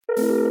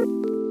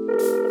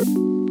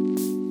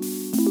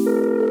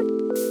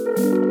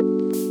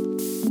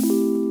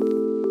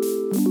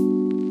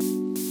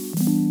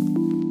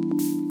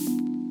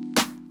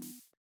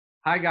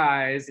Hi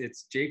guys,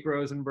 it's Jake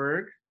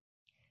Rosenberg.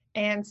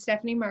 And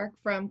Stephanie Mark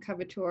from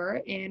Coveteur,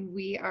 and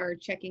we are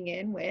checking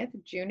in with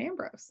June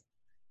Ambrose.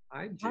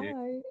 Hi,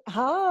 June.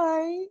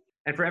 Hi.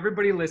 And for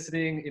everybody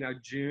listening,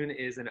 June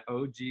is an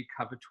OG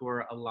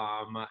Coveteur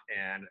alum,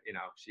 and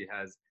she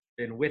has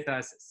been with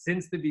us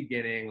since the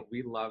beginning.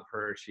 We love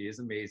her. She is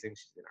amazing.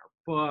 She's in our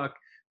book.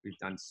 We've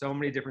done so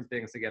many different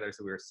things together,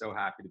 so we are so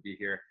happy to be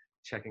here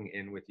checking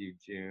in with you,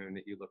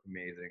 June. You look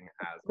amazing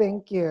as well.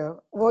 Thank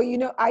you. Well,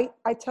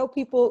 I tell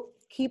people,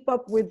 keep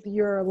up with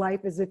your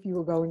life as if you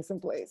were going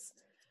someplace.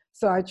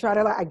 So I try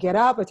to, I get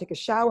up, I take a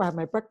shower, I have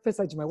my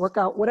breakfast, I do my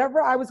workout,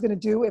 whatever I was going to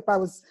do if I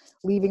was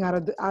leaving out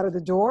of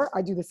the door,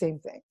 I do the same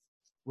thing.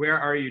 Where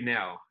are you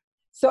now?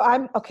 So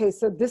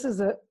so this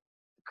is a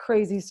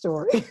crazy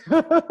story.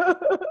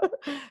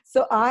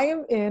 So I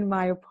am in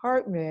my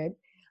apartment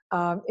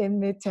in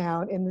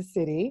Midtown in the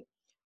city,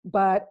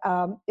 but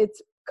it's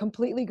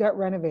completely got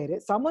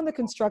renovated. So I'm on the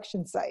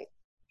construction site.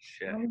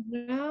 Shit. Oh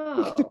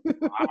no.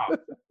 Wow.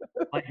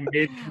 Like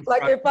mid-construction.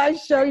 Like if I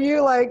show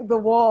you like the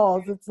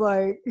walls, it's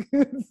like,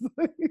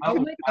 Oh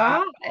my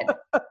God.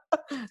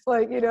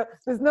 like,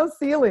 there's no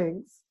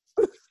ceilings.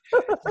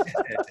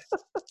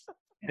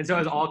 And so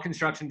has all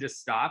construction just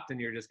stopped and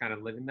you're just kind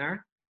of living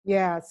there?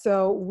 Yeah,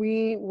 so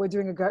we were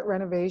doing a gut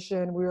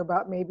renovation. We were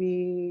about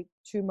maybe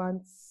 2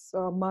 months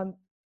or a month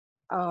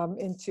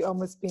into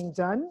almost being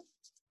done.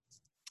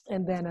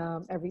 And then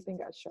everything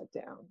got shut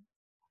down.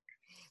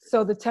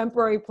 So the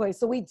temporary place,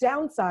 so we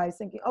downsized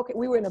thinking, okay,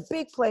 we were in a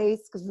big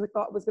place because we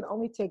thought it was going to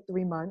only take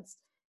 3 months.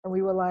 And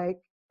we were like,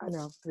 I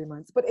know 3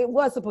 months, but it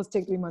was supposed to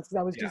take 3 months because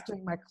I was just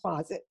doing my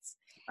closets.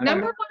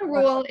 Number one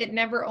rule, it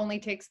never only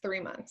takes 3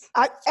 months.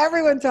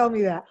 Everyone told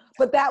me that,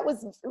 but that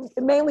was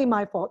mainly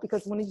my fault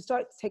because when you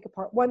start to take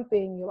apart one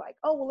thing, you're like,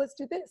 oh, well, let's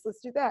do this, let's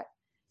do that.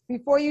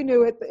 Before you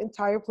knew it, the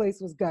entire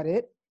place was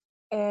gutted.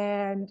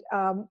 And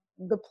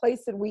the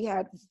place that we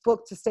had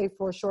booked to stay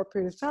for a short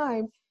period of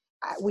time,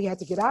 we had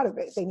to get out of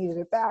it. They needed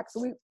it back.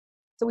 So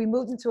we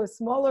moved into a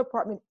smaller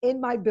apartment in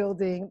my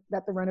building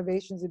that the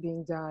renovations are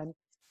being done,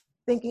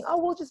 thinking,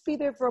 oh, we'll just be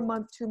there for a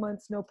month, 2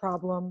 months, no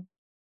problem.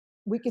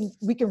 We can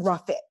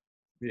rough it.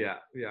 Yeah.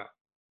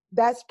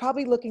 That's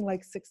probably looking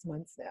like 6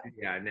 months now.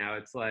 Yeah, now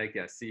it's like,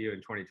 see you in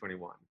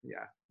 2021.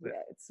 Yeah. Yeah,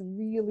 it's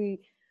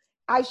really,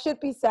 I should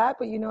be sad,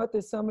 but you know what?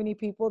 There's so many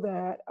people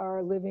that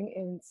are living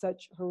in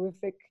such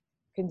horrific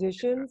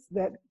conditions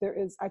that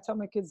I tell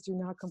my kids, do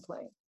not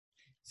complain.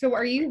 So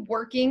are you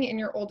working in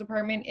your old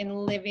apartment and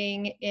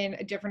living in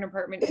a different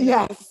apartment?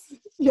 Yes.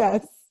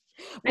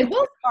 We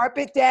put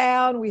carpet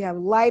down. We have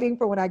lighting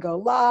for when I go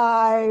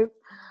live.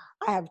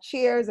 I have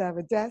chairs. I have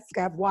a desk.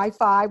 I have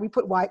Wi-Fi.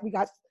 We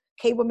got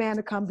cable man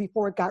to come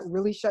before it got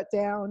really shut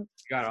down.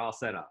 You got it all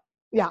set up.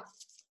 Yeah.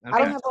 Okay. I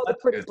don't have all the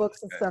pretty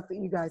books and stuff that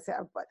you guys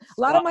have, but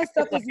a lot of my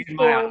stuff is in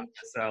storage.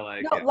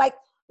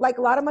 Like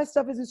a lot of my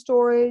stuff is in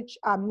storage.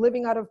 I'm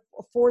living out of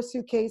 4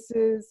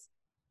 suitcases.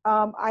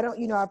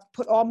 I've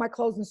put all my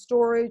clothes in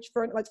storage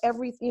for like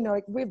everything,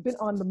 like we've been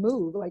on the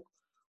move. Like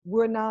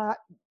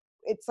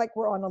it's like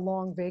we're on a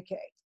long vacay.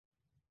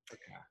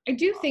 Okay. I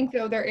do think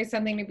though, there is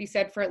something to be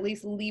said for at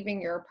least leaving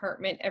your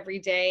apartment every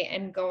day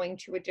and going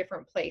to a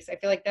different place. I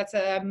feel like that's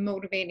a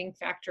motivating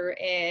factor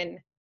in,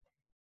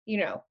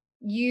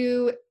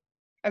 you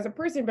as a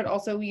person, but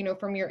also,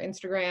 from your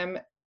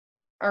Instagram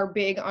are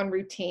big on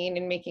routine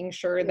and making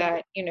sure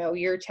that,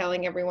 you're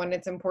telling everyone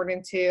it's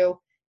important to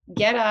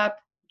get up,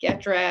 get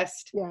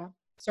dressed,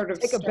 sort of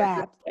take a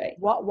bath,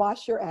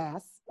 wash your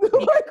ass.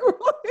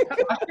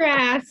 Wash your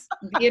ass,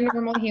 be a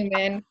normal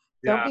human.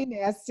 Don't be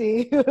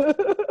nasty.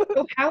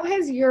 So how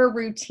has your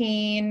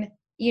routine,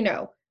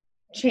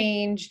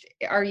 changed?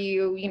 Are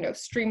you,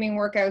 streaming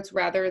workouts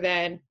rather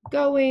than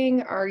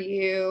going? Are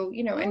you,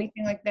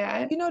 anything like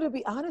that? To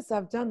be honest,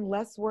 I've done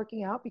less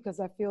working out because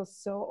I feel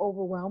so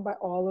overwhelmed by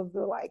all of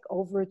the like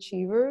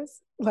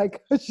overachievers.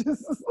 Like, it's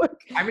just like,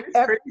 it's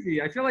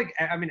crazy. I feel like,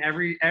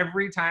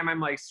 every time I'm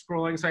like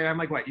scrolling, so I'm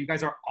like, what, you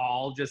guys are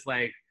all just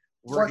like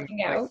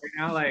working out right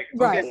now? Like,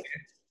 right.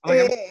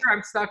 Okay. Like,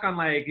 I'm stuck on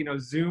like,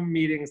 Zoom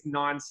meetings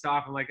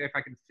nonstop. I'm like, if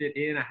I can fit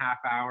in a half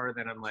hour,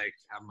 then I'm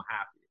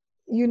happy.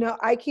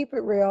 I keep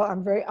it real.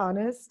 I'm very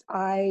honest.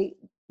 I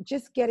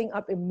just getting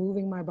up and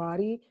moving my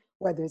body,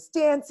 whether it's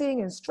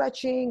dancing and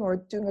stretching or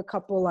doing a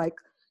couple like,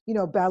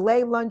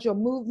 ballet lunge or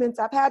movements.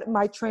 I've had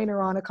my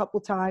trainer on a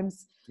couple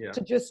times to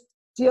just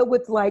deal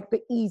with like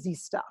the easy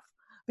stuff.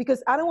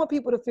 Because I don't want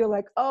people to feel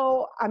like,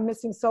 oh, I'm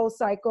missing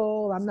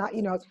SoulCycle. I'm not,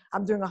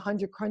 I'm doing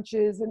 100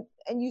 crunches.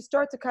 And you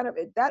start to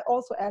that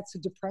also adds to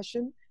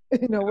depression.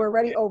 We're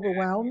already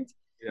overwhelmed.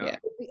 Yeah.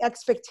 The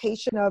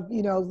expectation of,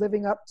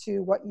 living up to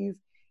what you've,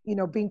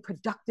 being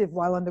productive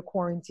while under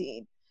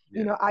quarantine.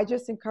 Yeah. I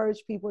just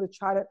encourage people to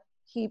try to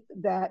keep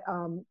that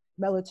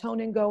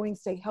melatonin going,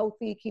 stay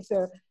healthy, keep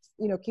their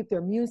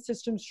immune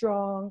system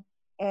strong,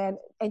 and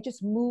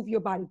just move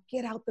your body,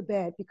 get out the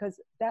bed, because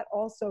that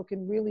also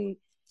can really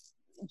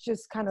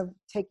just kind of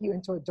take you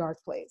into a dark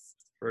place.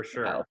 For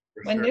sure.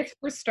 When this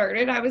first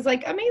started, I was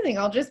like, amazing,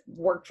 I'll just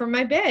work from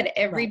my bed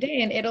every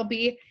day and it'll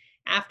be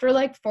After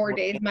like 4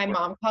 days, my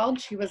mom called.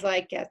 She was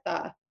like, get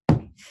the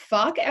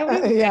fuck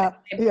out of yeah,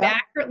 my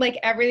back hurt. Like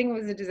everything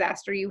was a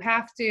disaster. You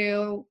have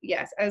to,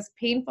 yes, as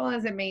painful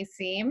as it may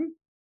seem,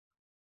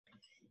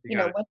 you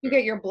know, once you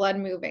get your blood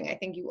moving, I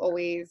think you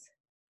always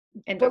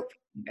end up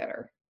feeling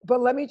better.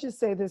 But let me just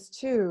say this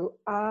too.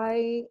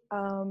 I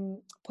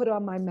put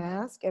on my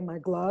mask and my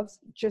gloves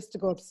just to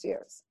go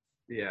upstairs.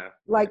 Yeah.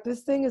 Like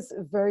this thing is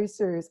very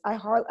serious. I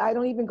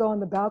don't even go on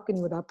the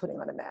balcony without putting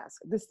on a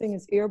mask. This thing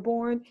is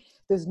airborne.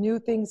 There's new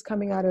things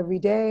coming out every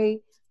day.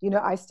 You know,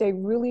 I stay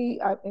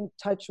really in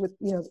touch with,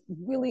 you know,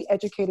 really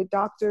educated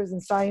doctors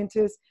and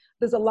scientists.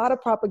 There's a lot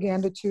of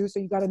propaganda too, so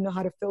you got to know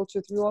how to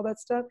filter through all that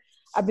stuff.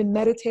 I've been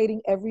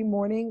meditating every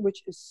morning,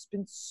 which has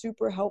been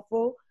super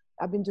helpful.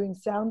 I've been doing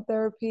sound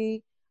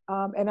therapy,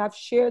 and I've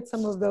shared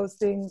some of those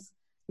things,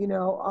 you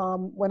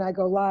know, when I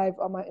go live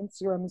on my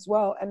Instagram as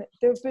well. And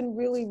they've been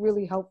really,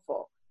 really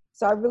helpful.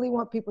 So I really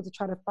want people to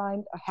try to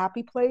find a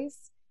happy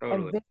place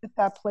and visit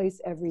that place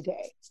every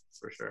day.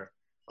 For sure.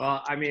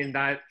 Well, I mean,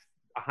 that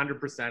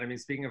 100%. I mean,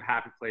 speaking of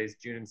happy place,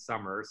 June and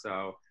summer.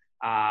 So,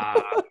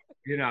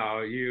 you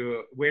know,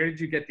 where did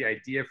you get the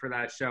idea for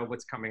that show?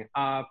 What's coming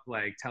up?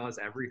 Like, tell us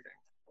everything.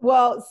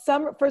 Well,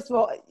 first of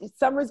all,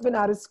 Summer's been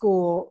out of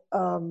school.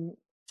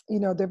 You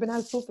know, they've been out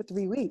of school for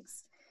 3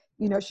 weeks.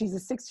 You know, she's a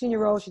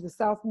 16-year-old, she's a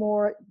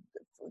sophomore.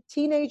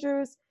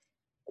 Teenagers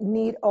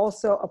need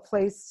also a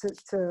place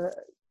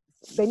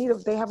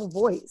they have a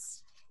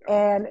voice.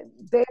 And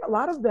a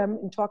lot of them,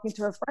 in talking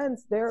to her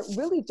friends, they're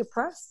really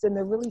depressed and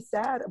they're really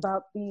sad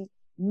about the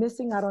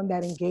missing out on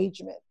that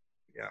engagement,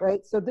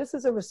 right? So this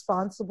is a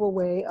responsible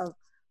way of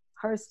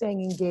her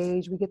staying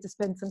engaged. We get to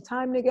spend some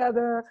time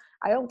together.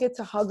 I don't get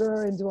to hug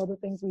her and do all the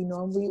things we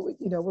normally,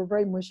 you know, we're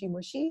very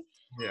mushy.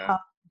 Yeah.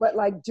 But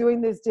like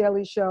doing this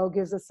daily show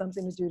gives us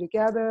something to do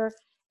together.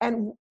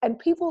 And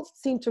people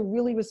seem to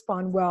really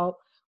respond well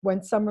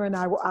when Summer and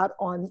I were out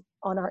on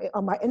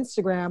my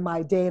Instagram,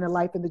 my day in a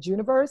life in the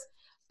Juniverse.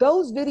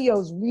 Those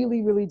videos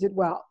really, really did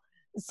well.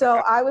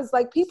 So I was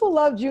like, people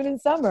love June and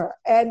Summer.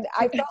 And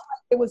I felt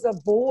like there was a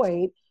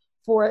void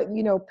for,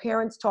 you know,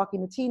 parents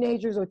talking to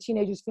teenagers or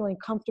teenagers feeling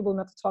comfortable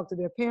enough to talk to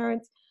their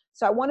parents.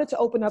 So I wanted to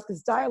open up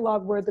this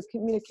dialogue where the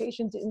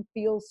communication didn't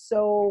feel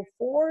so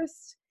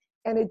forced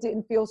and it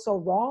didn't feel so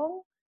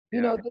wrong.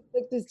 You know,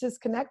 this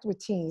disconnect with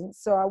teens.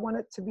 So I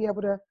wanted to be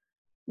able to,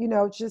 you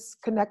know,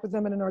 just connect with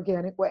them in an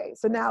organic way.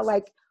 So now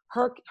like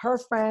her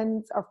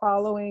friends are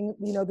following,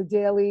 you know, the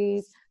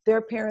dailies,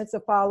 their parents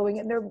are following,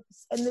 and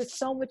there's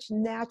so much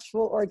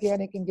natural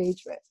organic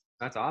engagement.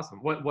 That's awesome.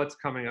 What's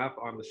coming up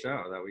on the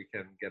show that we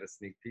can get a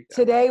sneak peek at?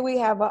 Today we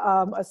have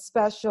a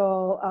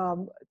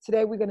special,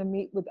 today we're going to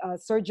meet with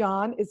Sir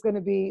John is going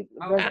to be,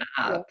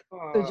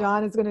 Sir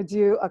John is going to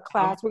do a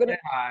class. We're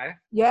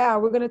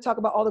going to talk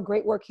about all the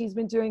great work he's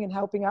been doing and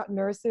helping out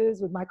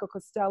nurses with Michael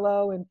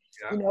Costello. And,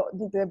 you know,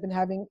 they've been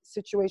having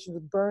situations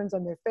with burns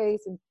on their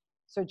face. And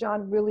Sir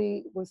John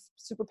really was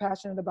super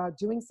passionate about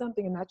doing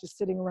something and not just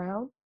sitting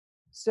around.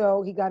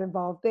 So he got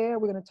involved there.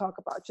 We're going to talk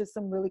about just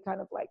some really kind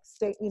of like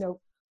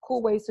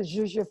cool ways to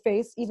zhuzh your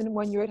face, even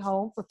when you're at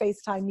home for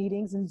FaceTime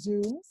meetings and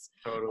Zooms.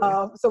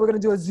 Totally. So we're going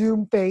to do a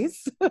Zoom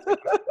face.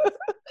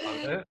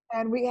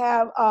 And we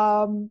have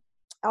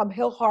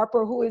Hill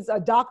Harper, who is a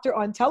doctor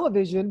on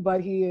television,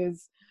 but he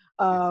is,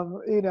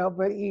 you know,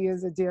 but he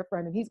is a dear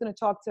friend. And he's going to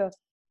talk to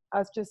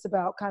us just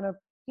about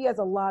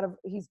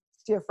he's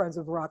dear friends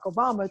with Barack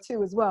Obama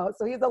too, as well.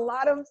 So he has a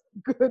lot of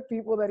good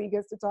people that he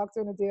gets to talk to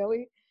on a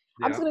daily.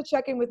 I'm just going to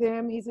check in with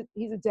him. He's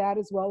a dad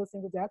as well, a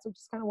single dad. So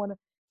just kind of want to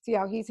see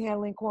how he's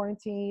handling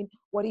quarantine,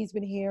 what he's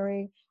been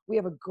hearing. We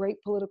have a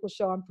great political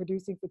show I'm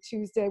producing for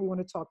Tuesday. We want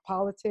to talk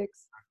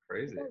politics.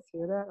 Crazy. You guys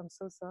hear that? I'm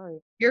so sorry.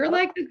 You're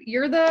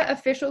the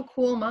official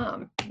cool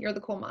mom. You're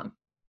the cool mom.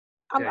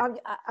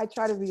 I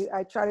try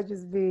to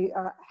just be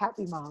a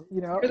happy mom,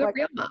 you know. You're the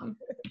real mom.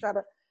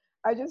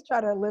 I just try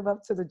to live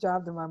up to the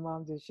job that my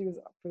mom did. She was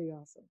pretty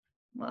awesome.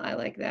 Well, I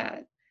like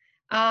that.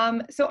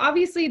 So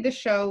obviously the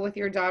show with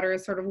your daughter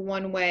is sort of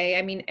one way.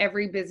 I mean,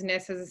 every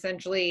business has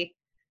essentially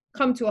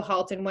come to a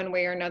halt in one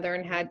way or another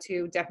and had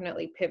to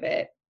definitely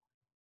pivot.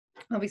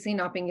 Obviously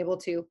not being able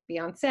to be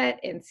on set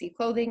and see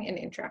clothing and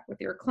interact with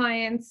your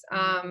clients.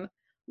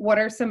 What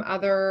are some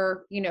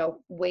other, you know,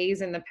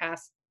 ways in the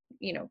past,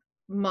 you know,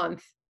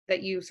 month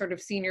that you sort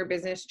of seen your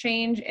business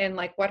change, and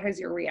like what has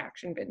your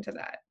reaction been to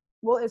that?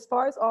 Well, as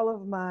far as all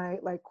of my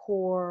like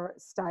core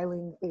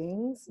styling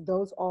things,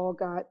 those all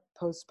got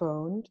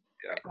postponed.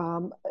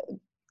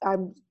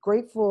 I'm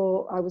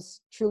grateful. I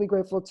was truly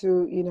grateful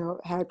to, you know,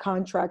 had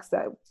contracts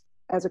that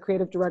as a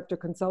creative director,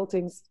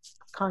 consulting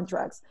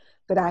contracts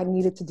that I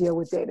needed to deal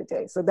with day to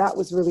day. So that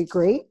was really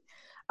great.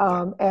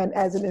 And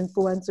as an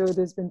influencer,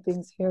 there's been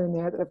things here and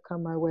there that have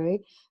come my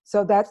way.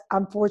 So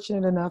I'm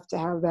fortunate enough to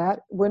have that.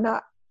 We're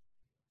not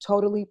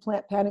totally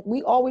panic.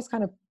 We always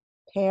kind of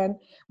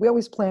we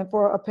always plan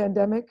for a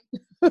pandemic.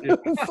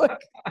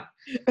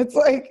 It's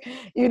like,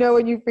 you know,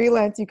 when you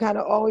freelance, you kind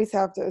of always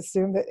have to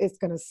assume that it's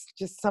going to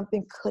just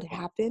something could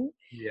happen.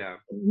 Yeah.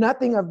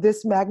 Nothing of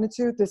this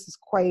magnitude. This is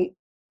quite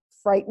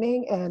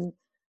frightening. And,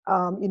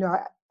 you know,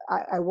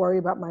 I worry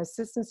about my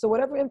assistants. So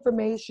whatever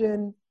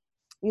information,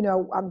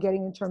 I'm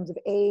getting in terms of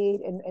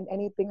aid and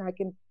anything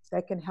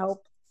that can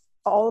help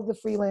all of the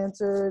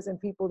freelancers and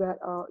people that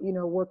are,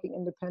 working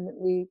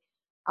independently,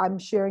 I'm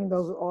sharing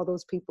those with all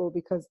those people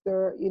because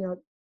there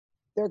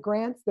are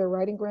grants, they're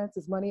writing grants,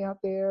 there's money out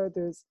there,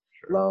 there's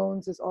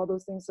loans, there's all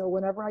those things. So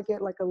whenever I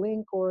get like a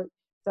link or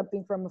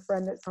something from a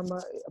friend from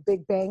a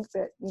big bank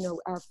that,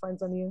 our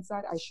friends on the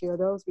inside, I share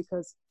those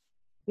because,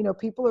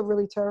 people are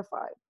really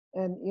terrified.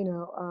 And,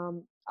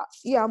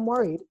 yeah, I'm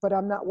worried, but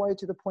I'm not worried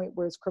to the point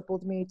where it's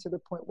crippled me, to the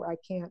point where I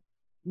can't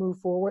move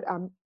forward.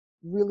 I'm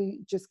really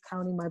just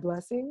counting my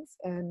blessings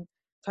and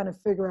trying to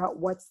figure out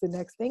what's the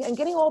next thing and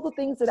getting all the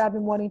things that I've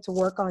been wanting to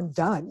work on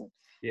done.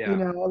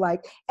 Yeah.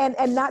 Like, and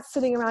not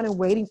sitting around and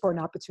waiting for an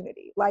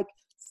opportunity. Like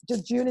the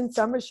June and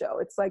summer show.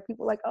 It's like,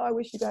 people are like, oh, I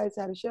wish you guys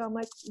had a show. I'm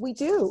like, we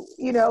do,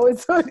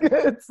 it's so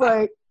good. It's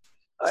like,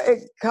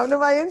 come to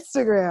my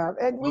Instagram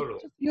and Totally.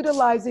 we just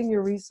utilizing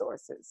your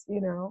resources,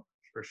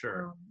 For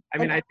sure. I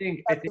mean, I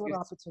think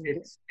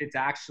it's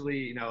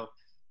actually,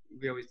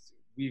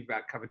 we've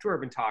got Coveteur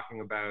been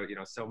talking about,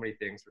 so many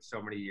things for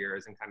so many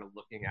years, and kind of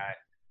looking at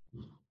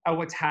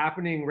what's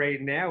happening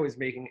right now is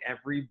making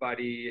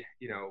everybody,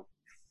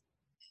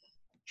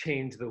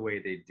 change the way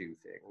they do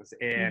things.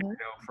 And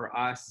for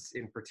us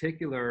in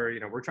particular,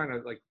 we're trying to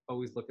like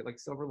always look at like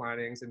silver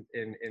linings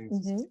in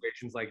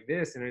situations like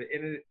this, and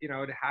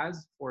it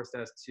has forced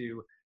us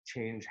to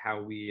change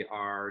how we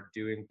are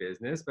doing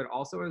business, but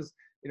also has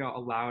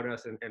allowed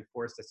us and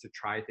forced us to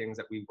try things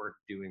that we weren't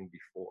doing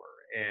before,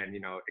 and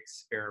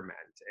experiment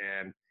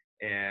and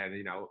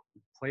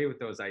play with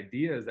those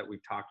ideas that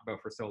we've talked about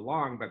for so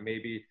long but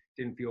maybe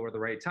didn't feel were the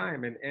right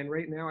time. And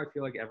right now I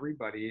feel like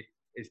everybody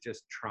is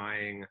just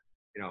trying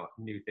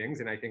new things,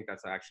 and I think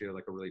that's actually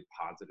like a really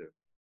positive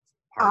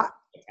part.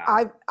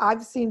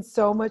 I've seen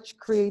so much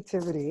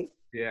creativity.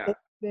 Yeah, it's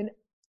been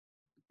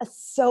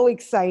so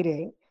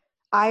exciting.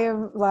 I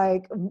am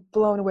like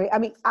blown away. I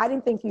mean, I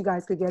didn't think you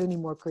guys could get any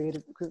more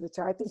creative.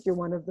 I think you're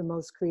one of the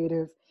most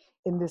creative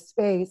in this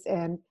space,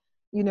 and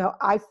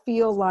I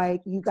feel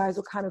like you guys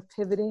are kind of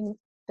pivoting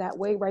that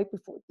way right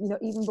before,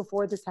 even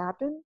before this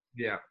happened.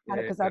 Yeah,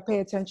 because I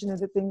pay attention to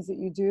the things that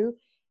you do,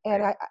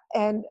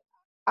 and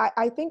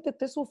I think that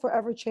this will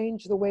forever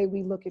change the way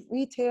we look at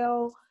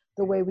retail,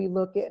 the way we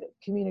look at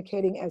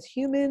communicating as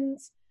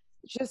humans,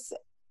 just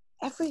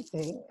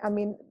everything. I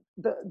mean,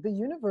 the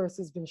universe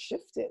has been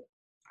shifted.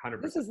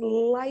 100%. This is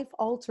life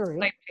altering.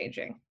 Life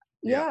changing.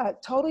 Yeah,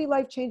 totally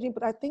life changing.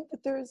 But I think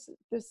that there's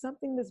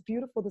something that's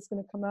beautiful that's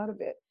going to come out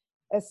of it.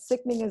 As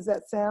sickening as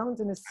that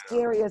sounds and as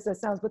scary as that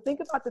sounds, but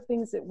think about the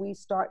things that we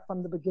start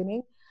from the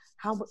beginning,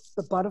 how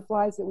the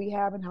butterflies that we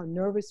have and how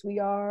nervous we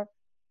are.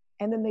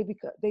 And then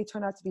they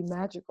turn out to be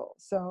magical.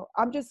 So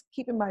I'm just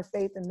keeping my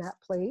faith in that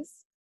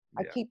place.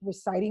 I keep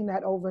reciting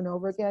that over and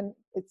over again.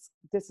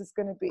 This is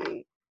going to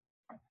be,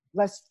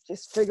 let's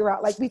just figure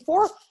out, like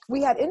before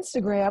we had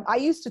Instagram, I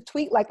used to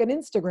tweet like an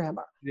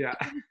Instagrammer. Yeah.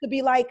 I used to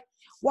be like,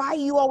 why are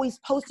you always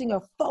posting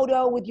a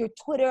photo with your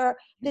Twitter?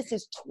 This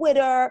is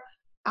Twitter.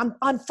 I'm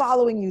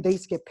unfollowing you. They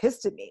used to get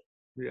pissed at me.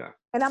 Yeah.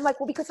 And I'm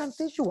like, well, because I'm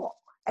visual.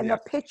 And the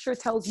picture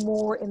tells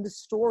more in the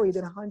story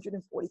than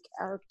 140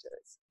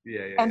 characters.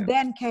 And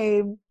then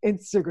came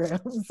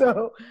Instagram.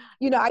 So,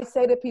 I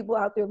say to people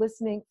out there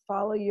listening,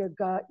 follow your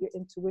gut, your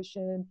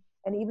intuition.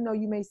 And even though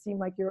you may seem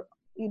like you're,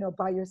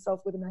 by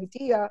yourself with an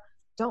idea,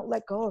 don't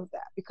let go of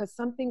that, because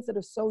some things that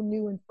are so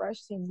new and fresh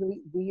seem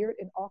really weird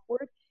and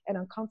awkward and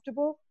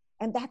uncomfortable.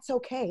 And that's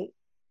okay.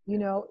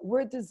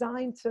 We're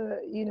designed to,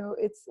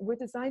 we're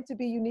designed to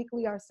be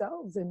uniquely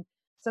ourselves. And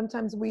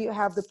sometimes we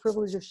have the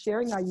privilege of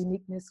sharing our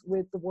uniqueness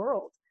with the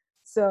world.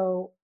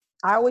 So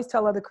I always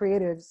tell other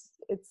creatives,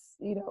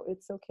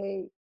 it's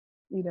okay,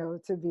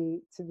 to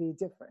be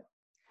different.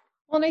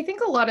 Well, and I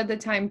think a lot of the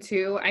time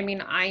too, I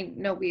mean, I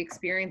know we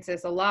experience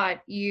this a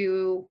lot.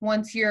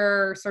 Once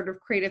your sort of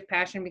creative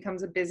passion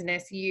becomes a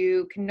business,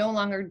 you can no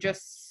longer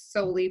just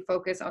solely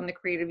focus on the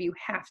creative. You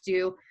have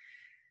to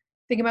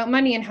think about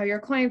money and how your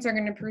clients are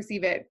going to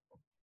perceive it.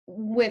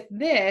 With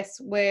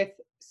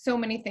so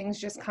many things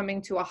just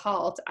coming to a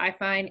halt, I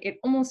find it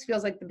almost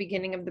feels like the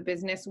beginning of the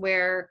business,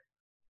 where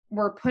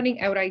we're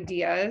putting out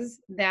ideas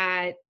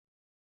that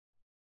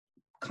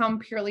come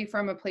purely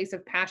from a place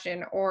of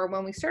passion. Or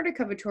when we started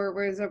Coveteur,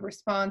 was a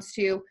response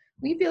to,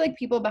 we feel like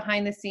people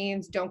behind the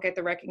scenes don't get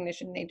the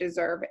recognition they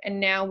deserve. And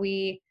now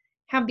we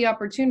have the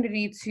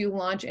opportunity to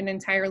launch an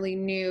entirely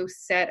new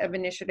set of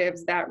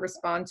initiatives that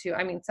respond to,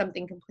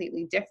 something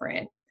completely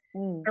different,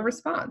 a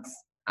response,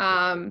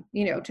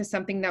 to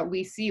something that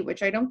we see,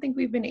 which I don't think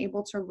we've been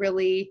able to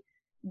really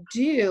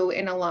do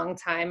in a long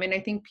time. And I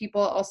think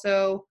people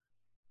also,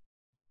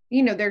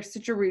 there's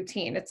such a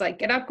routine. It's like,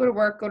 get up, go to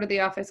work, go to the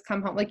office,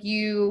 come home. Like,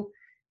 you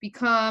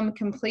become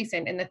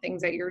complacent in the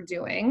things that you're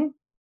doing.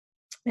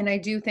 And I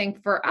do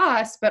think for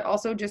us, but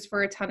also just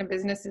for a ton of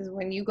businesses,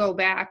 when you go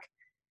back,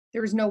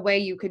 there's no way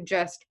you could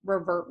just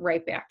revert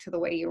right back to the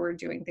way you were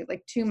doing things.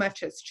 Like, too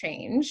much has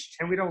changed.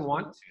 And we don't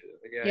want to.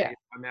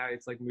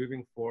 It's like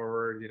moving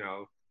forward,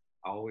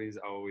 always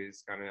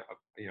kind of,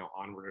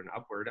 onward and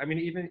upward. I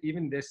mean,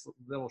 even this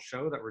little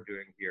show that we're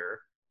doing here,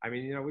 I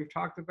mean, we've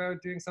talked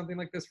about doing something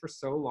like this for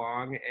so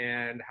long,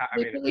 and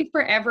literally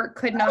forever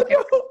could not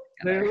get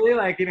literally,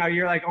 like,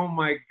 you're like, oh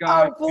my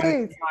God,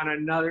 please, on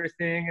another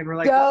thing, and we're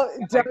like,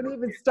 don't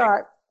even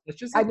start. Let's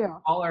just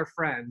all our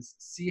friends,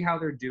 see how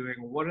they're doing.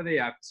 What are they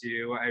up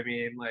to? I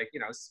mean, like,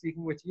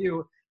 speaking with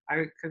you,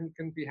 I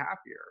couldn't be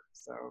happier.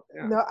 So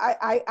yeah. No,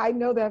 I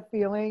know that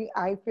feeling.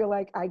 I feel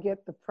like I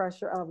get the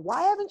pressure of,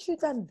 why haven't you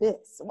done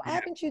this? Why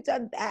haven't you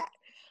done that?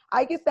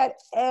 I get that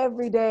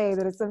every day,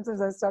 that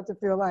sometimes I start to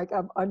feel like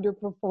I'm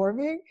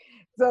underperforming.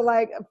 So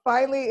like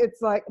finally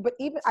it's like, but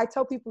even I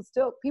tell people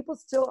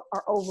still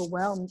are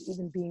overwhelmed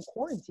even being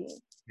quarantined.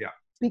 Yeah.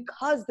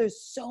 Because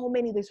there's so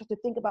many, they start to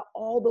think about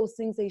all those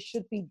things they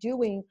should be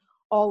doing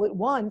all at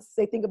once.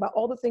 They think about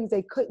all the things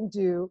they couldn't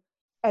do.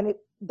 And it,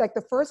 like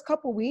the first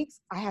couple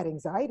weeks, I had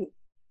anxiety.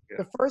 Yeah.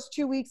 The first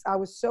 2 weeks, I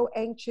was so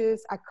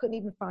anxious. I couldn't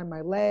even find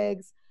my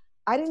legs.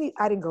 I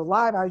didn't go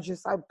live. I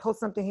post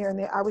something here and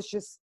there.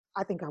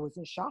 I think I was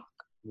in shock.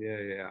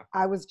 Yeah.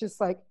 I was just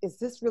like, is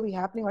this really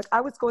happening? Like,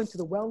 I was going to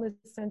the wellness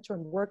center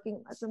and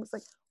working. My husband was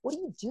like, what are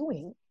you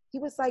doing? He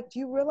was like, do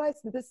you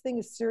realize that this thing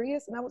is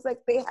serious? And I was like,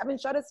 they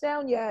haven't shut us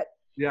down yet.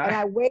 Yeah. And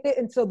I waited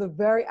until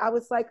I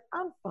was like,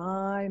 I'm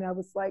fine. I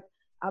was like,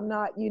 I'm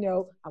not,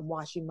 I'm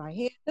washing my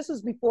hands. This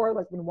was before,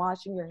 like, when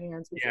washing your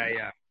hands was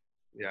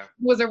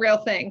was a real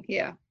thing.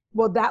 Yeah.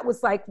 Well, that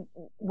was like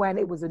when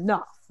it was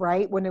enough,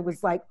 right? When it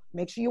was like,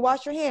 make sure you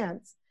wash your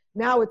hands.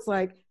 Now it's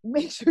like,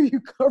 make sure you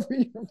cover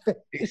your face.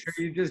 Make sure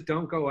you just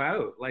don't go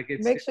out. Like,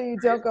 make sure you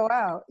don't go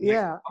out.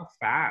 Yeah. How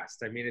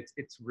fast. I mean,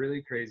 it's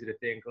really crazy to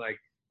think, like,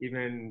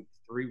 even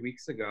 3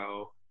 weeks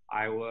ago,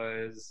 I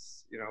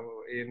was,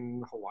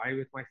 in Hawaii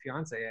with my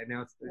fiance, and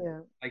now it's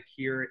like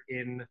here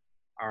in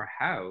our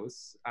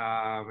house,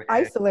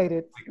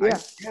 isolated.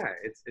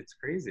 It's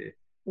crazy.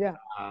 Yeah.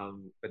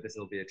 But this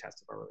will be a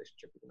test of our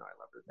relationship, even though I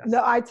love her.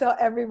 No, I tell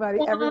everybody.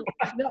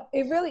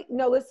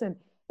 Listen,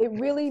 it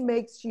really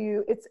makes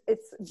you.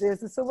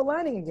 There's a silver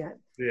lining again.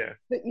 Yeah.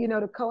 But,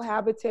 to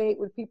cohabitate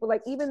with people,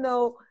 like, even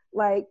though,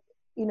 like,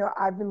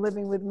 I've been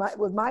living with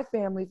my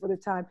family for the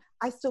time,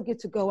 I still get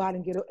to go out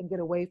and get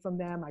away from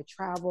them. I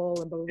travel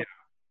and blah, blah, blah.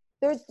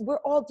 Yeah. We're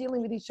all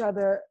dealing with each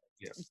other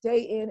day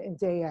in and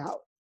day out.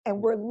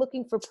 And we're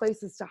looking for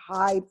places to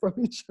hide from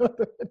each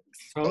other.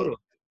 Totally.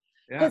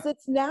 Because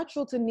it's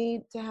natural to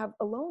need to have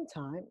alone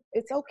time.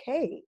 It's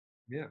okay.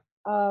 Yeah.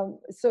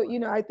 So,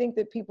 I think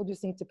that people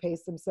just need to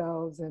pace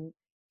themselves and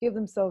give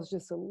themselves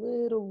just a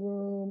little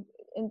room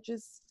and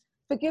just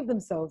forgive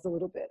themselves a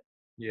little bit.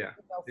 Yeah.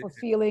 For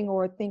feeling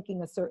or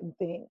thinking a certain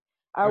thing.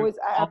 I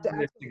have to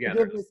ask for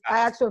forgiveness. I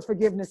ask for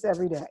forgiveness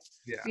every day.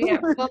 Yeah.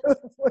 Well,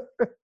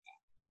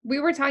 we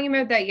were talking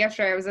about that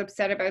yesterday. I was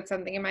upset about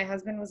something, and my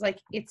husband was like,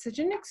 it's such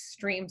an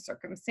extreme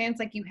circumstance.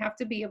 Like, you have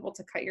to be able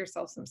to cut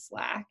yourself some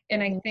slack.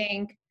 And I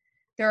think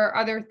there are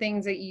other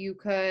things that you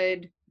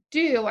could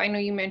do. I know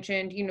you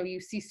mentioned,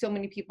 you see so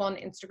many people on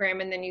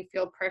Instagram and then you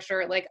feel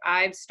pressure. Like,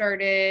 I've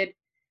started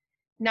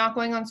not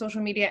going on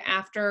social media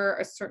after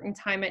a certain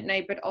time at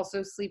night, but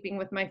also sleeping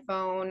with my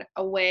phone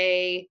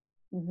away,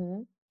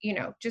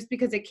 just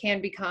because it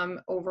can become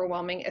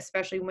overwhelming,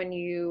 especially when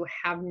you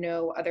have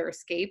no other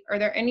escape. Are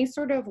there any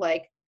sort of,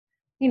 like,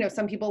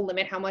 some people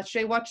limit how much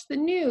they watch the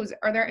news.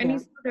 Are there any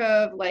sort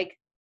of, like,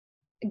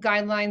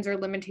 guidelines or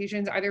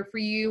limitations either for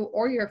you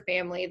or your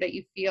family that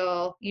you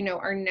feel,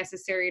 are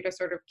necessary to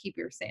sort of keep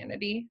your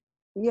sanity?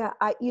 Yeah,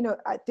 I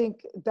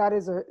think that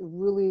is a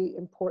really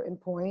important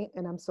point,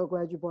 and I'm so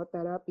glad you brought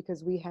that up,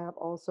 because we have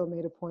also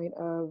made a point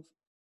of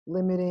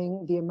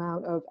limiting the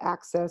amount of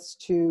access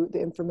to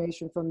the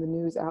information from the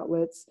news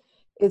outlets.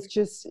 It's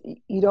just,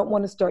 you don't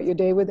want to start your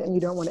day with it and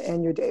you don't want to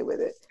end your day with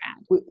it.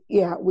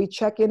 We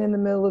check in the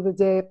middle of the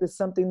day if there's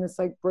something that's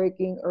like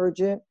breaking,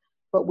 urgent,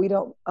 but we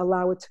don't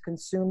allow it to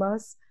consume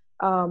us.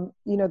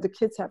 The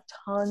kids have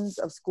tons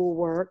of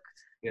schoolwork,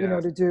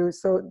 to do.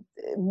 So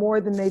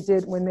more than they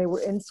did when they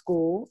were in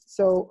school.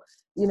 So,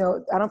 I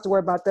don't have to worry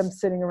about them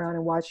sitting around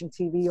and watching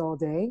TV all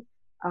day.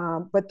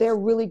 But they're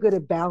really good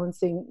at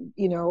balancing,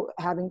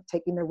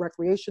 taking their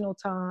recreational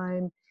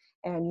time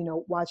and,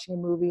 watching a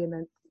movie and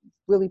then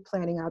really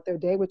planning out their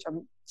day, which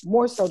I'm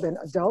more so than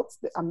adults.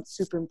 I'm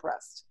super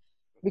impressed,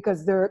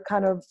 because they're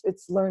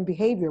it's learned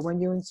behavior.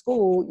 When you're in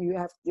school, you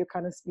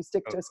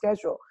stick to a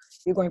schedule.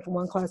 You're going from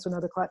one class to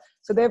another class.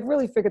 So they've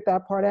really figured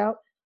that part out.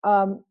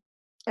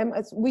 And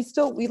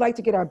we like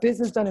to get our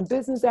business done in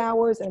business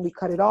hours, and we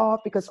cut it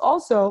off, because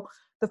also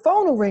the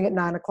phone will ring at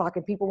 9:00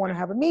 and people want to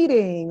have a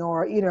meeting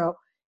or,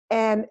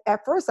 and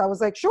at first I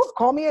was like, sure,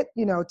 call me at,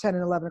 10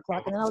 and 11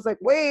 o'clock. And then I was like,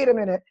 wait a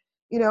minute,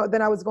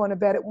 then I was going to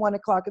bed at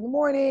 1:00 in the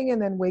morning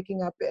and then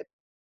waking up at,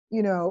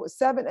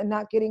 7 and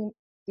not getting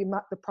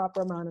the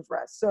proper amount of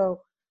rest.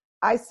 So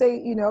I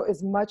say,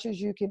 as much as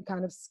you can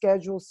kind of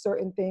schedule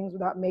certain things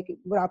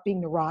without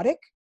being neurotic.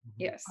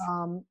 Yes.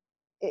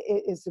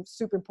 It is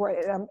super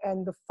important.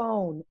 And the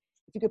phone,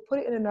 if you could put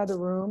it in another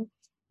room.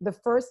 The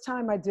first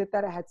time I did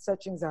that, I had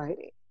such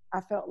anxiety.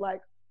 I felt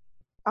like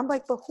I'm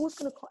like, but who's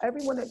going to call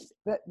everyone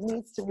that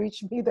needs to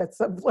reach me that's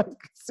of like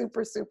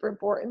super, super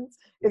importance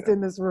is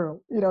in this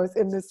room, it's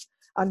in this,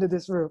 under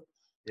this roof.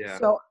 Yeah.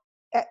 So,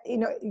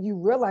 you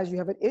realize you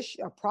have an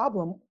issue, a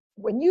problem.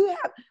 When you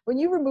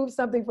remove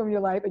something from your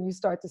life and you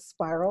start to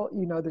spiral,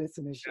 you know that it's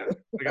an issue.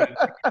 Yeah.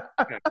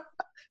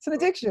 It's an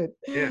addiction.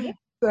 Yeah.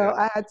 So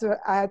I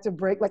had to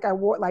break, like I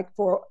wore, like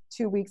for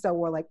 2 weeks, I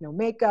wore like no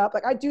makeup.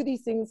 Like I do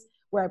these things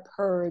where I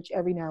purge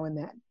every now and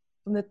then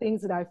from the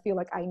things that I feel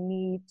like I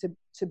need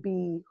to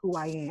be who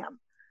I am.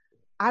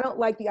 I don't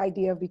like the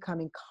idea of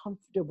becoming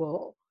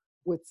comfortable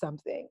with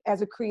something.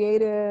 As a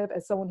creative,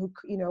 as someone who,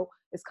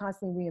 is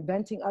constantly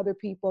reinventing other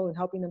people and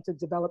helping them to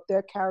develop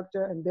their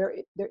character and their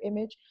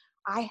image,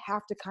 I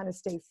have to kind of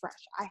stay fresh.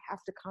 I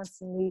have to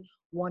constantly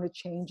want to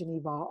change and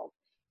evolve.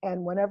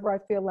 And whenever I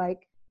feel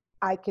like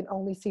I can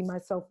only see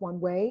myself one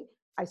way,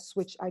 I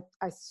switch, I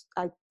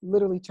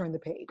literally turn the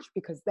page,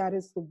 because that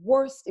is the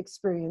worst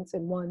experience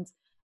in one's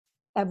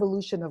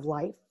evolution of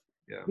life.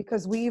 Yeah.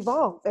 Because we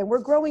evolve and we're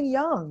growing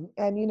young,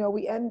 and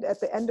we end at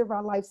the end of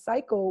our life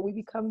cycle, we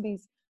become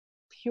these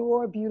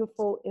pure,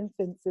 beautiful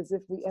infants as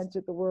we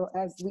entered the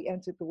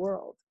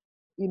world.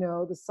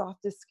 The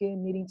softest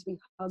skin needing to be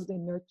hugged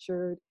and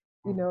nurtured.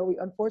 We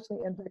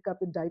unfortunately end back up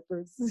in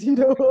diapers,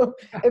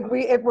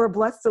 if we're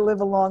blessed to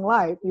live a long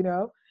life,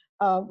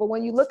 but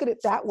when you look at it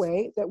that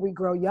way, that we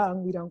grow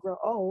young, we don't grow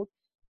old,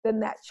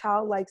 then that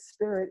childlike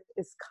spirit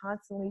is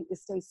constantly, it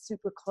stays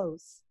super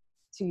close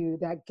to you.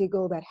 That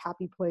giggle, that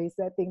happy place,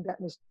 that thing,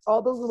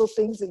 all those little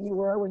things that you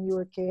were when you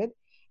were a kid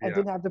and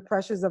didn't have the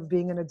pressures of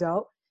being an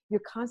adult,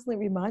 you're constantly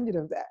reminded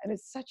of that. And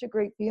it's such a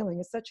great feeling.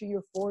 It's such a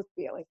euphoric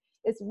feeling.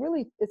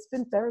 It's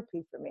been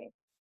therapy for me.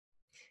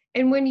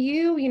 And when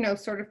you,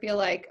 sort of feel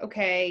like,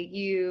 okay,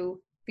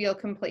 you feel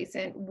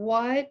complacent,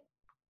 what,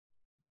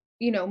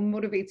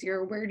 motivates you,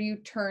 or where do you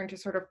turn to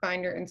sort of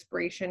find your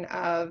inspiration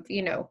of,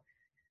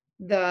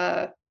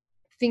 the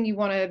thing you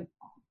want to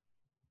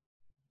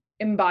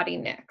embody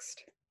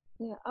next?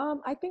 Yeah,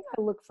 I think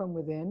I look from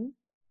within.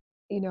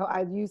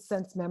 I use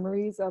sense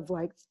memories of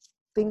like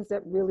things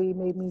that really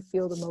made me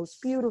feel the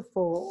most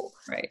beautiful.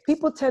 Right.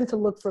 People tend to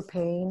look for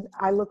pain.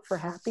 I look for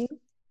happy.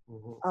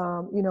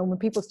 Mm-hmm. When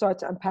people start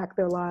to unpack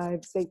their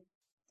lives, they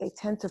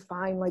tend to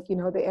find like,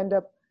 they end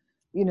up,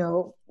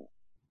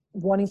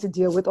 wanting to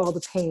deal with all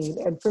the pain.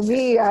 And for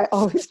me, I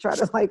always try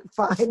to like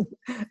find,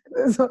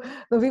 so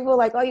the people are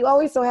like, oh, you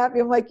always so happy.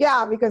 I'm like,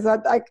 yeah, because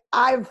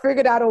I've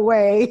figured out a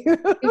way. You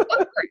look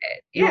for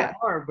it. Yeah.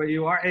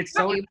 You are. It's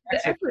so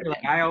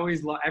like, I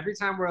always love, every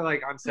time we're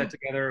like on set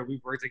together,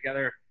 we've worked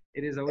together,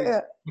 it is always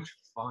so much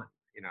fun.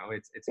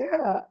 It's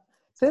yeah.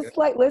 This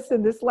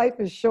life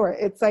is short.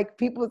 It's like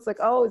it's like,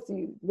 oh, so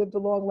you lived a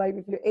long life.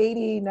 If you're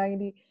 80,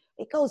 90,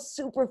 it goes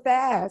super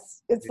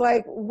fast. It's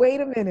like, wait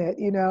a minute,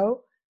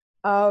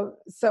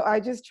 so I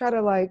just try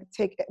to like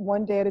take it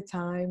one day at a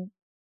time.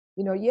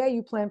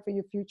 You plan for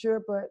your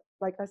future, but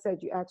like I said,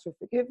 you ask for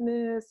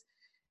forgiveness.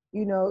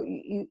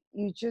 You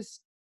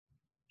just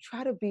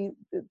try to be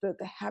the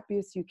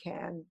happiest you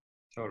can.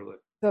 Totally.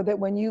 So that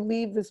when you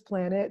leave this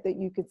planet, that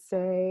you could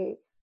say,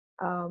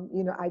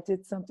 I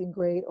did something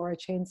great, or I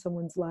changed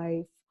someone's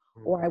life,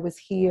 or I was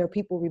here.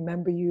 People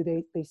remember you.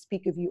 They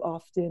speak of you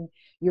often.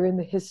 You're in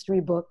the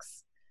history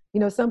books.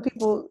 Some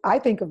people, I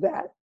think of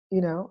that.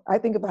 I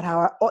think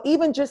about or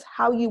even just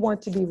how you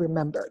want to be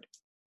remembered.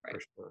 For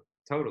sure.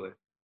 Totally.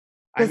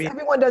 Because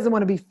everyone doesn't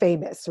want to be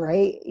famous,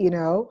 right?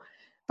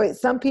 But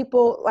some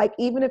people, like,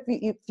 even if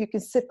you can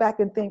sit back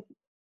and think,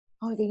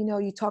 oh,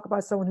 you talk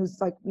about someone who's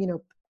like,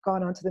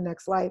 gone on to the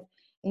next life,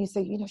 and you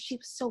say, she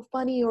was so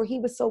funny, or he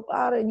was so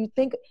bad, and you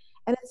think,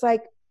 and it's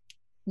like,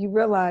 you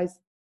realize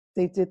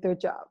they did their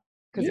job.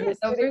 Those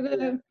are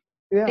the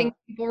things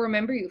people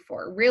remember you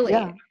for, really.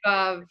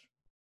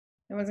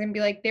 I was gonna be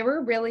like, they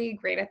were really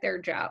great at their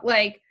job.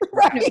 Like,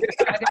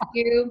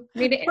 you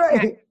made it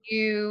impact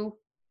you.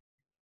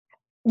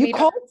 You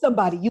called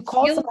somebody. You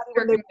called somebody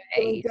when they were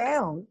feeling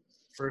down.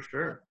 For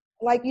sure.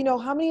 Like,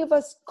 how many of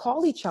us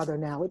call each other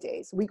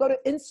nowadays? We go to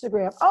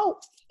Instagram. Oh,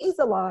 he's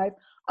alive.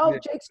 Oh,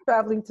 Jake's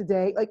traveling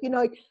today. Like,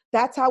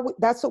 that's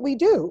what we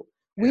do.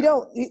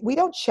 Yeah. We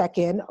don't check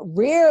in.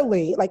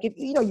 Rarely. Like, if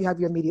you have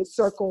your immediate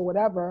circle or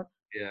whatever.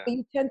 Yeah. But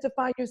you tend to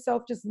find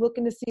yourself just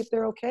looking to see if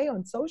they're okay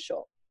on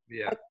social.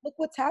 Yeah. Like, look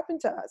what's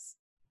happened to us.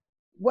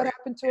 What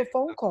happened to a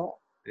phone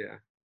call? Yeah.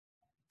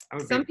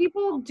 Some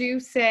people do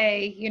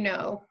say, in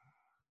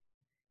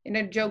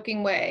a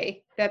joking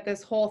way, that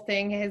this whole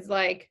thing is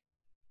like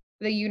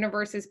the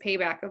universe's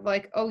payback of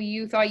like, oh,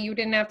 you thought you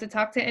didn't have to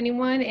talk to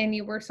anyone and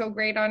you were so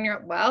great on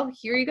your, well,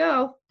 here you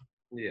go.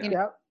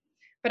 Yeah.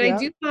 But I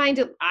do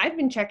find I've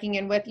been checking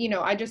in with,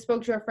 I just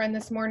spoke to a friend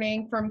this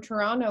morning from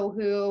Toronto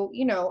who,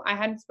 I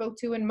hadn't spoke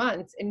to in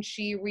months, and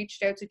she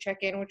reached out to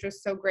check in, which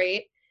was so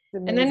great.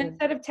 And then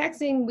instead of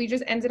texting, we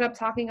just ended up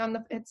talking on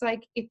it's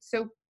like, it's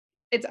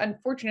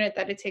unfortunate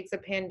that it takes a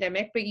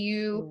pandemic, but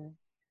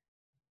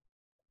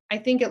I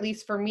think, at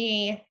least for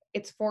me,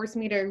 it's forced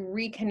me to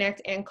reconnect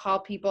and call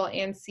people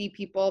and see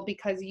people,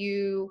 because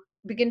you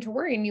begin to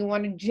worry and you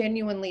want to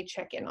genuinely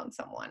check in on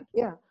someone.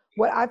 Yeah.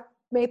 What I've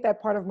made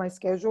that part of my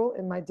schedule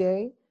in my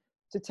day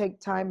to take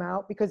time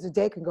out, because the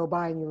day can go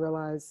by and you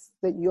realize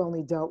that you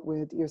only dealt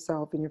with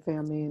yourself and your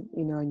family and,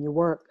 you know, and your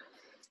work.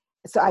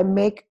 So I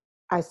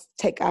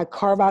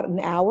carve out an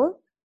hour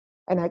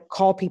and I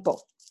call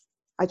people.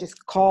 I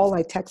just call,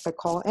 I text, I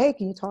call, hey,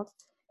 can you talk?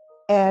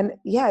 And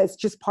yeah, it's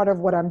just part of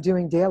what I'm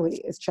doing daily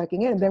is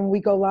checking in. And then we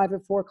go live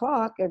at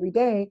 4:00 every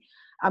day.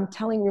 I'm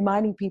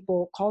reminding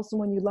people, call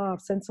someone you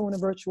love, send someone a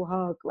virtual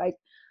hug. Like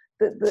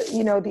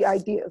the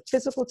idea of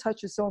physical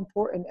touch is so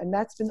important. And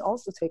that's been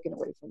also taken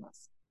away from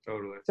us.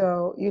 Totally.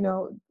 So,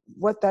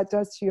 what that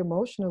does to you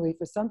emotionally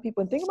for some people,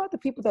 and think about the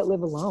people that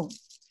live alone.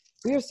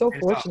 We are so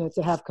fortunate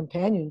to have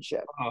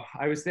companionship. Oh,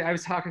 I was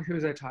talking to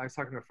I was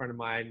talking to a friend of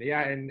mine.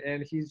 Yeah,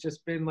 and he's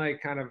just been like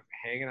kind of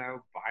hanging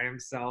out by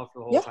himself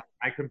the whole time.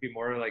 I couldn't be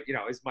more like,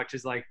 as much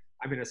as like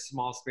I'm in a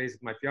small space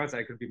with my fiance,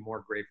 I could be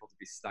more grateful to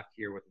be stuck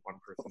here with one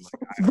person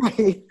like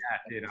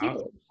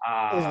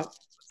Right.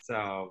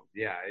 So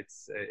yeah, it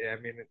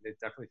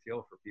definitely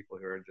feels for people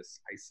who are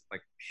just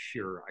like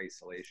pure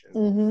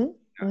isolation.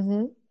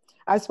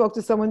 I spoke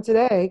to someone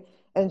today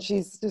and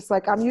she's just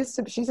like,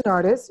 she's an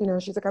artist,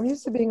 she's like, I'm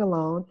used to being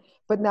alone,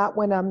 but not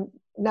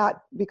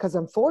because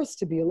I'm forced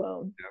to be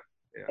alone.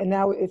 Yeah. And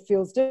now it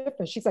feels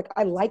different. She's like,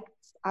 I like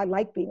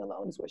being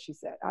alone is what she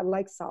said. I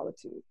like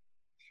solitude.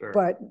 Sure.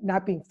 But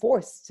not being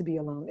forced to be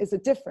alone is a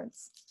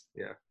difference.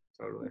 Yeah,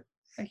 totally.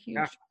 A huge.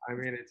 Yeah,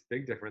 it's a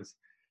big difference.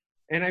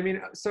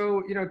 And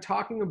so,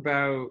 talking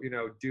about,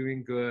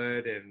 doing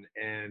good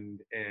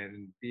and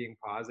being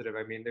positive,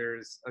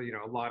 there's,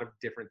 a lot of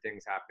different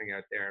things happening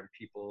out there and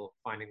people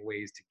finding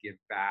ways to give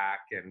back.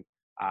 And,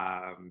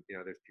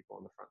 there's people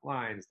on the front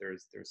lines,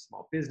 there's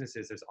small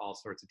businesses, there's all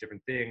sorts of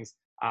different things.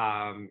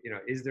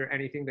 Is there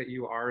anything that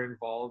you are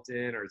involved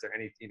in, or is there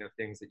any,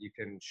 things that you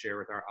can share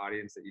with our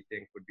audience that you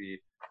think would be,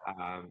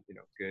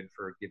 good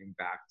for giving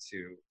back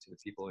to the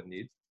people in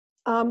need?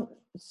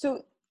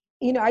 So,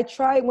 I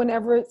try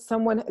whenever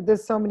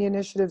there's so many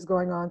initiatives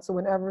going on. So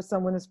whenever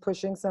someone is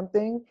pushing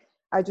something,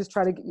 I just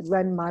try to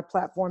lend my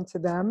platform to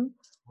them.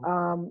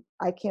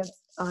 I can't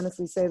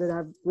honestly say that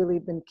I've really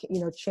been,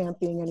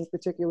 championing any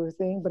particular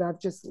thing, but I've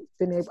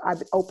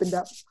opened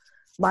up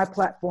my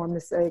platform to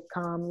say,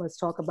 come, let's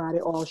talk about it,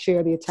 or I'll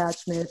share the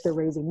attachment if they're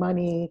raising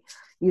money,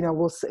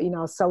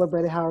 I'll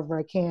celebrate it however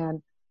I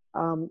can.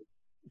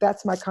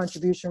 That's my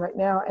contribution right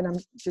now. And I'm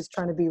just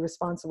trying to be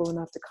responsible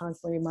enough to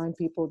constantly remind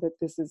people that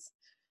this is,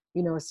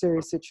 a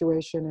serious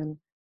situation,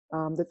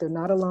 and that they're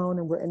not alone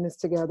and we're in this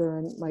together,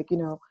 and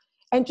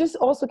and just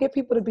also get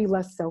people to be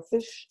less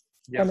selfish.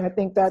 Yeah. And I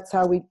think that's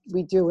how we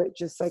do it.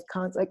 Just like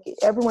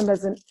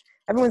everyone's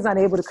not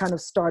able to kind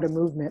of start a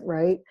movement,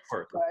 right?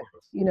 Of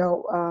course.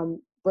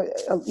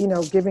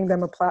 But giving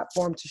them a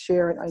platform to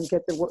share and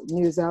get the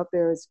news out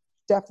there is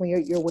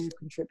definitely your way of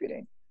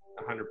contributing.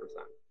 100%.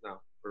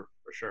 No, for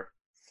sure.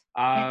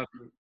 Go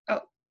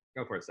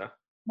for it, Steph.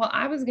 Well,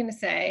 I was going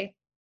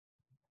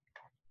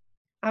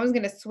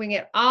to swing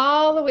it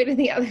all the way to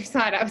the other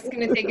side. I was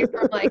going to take it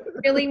from like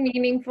really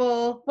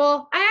meaningful.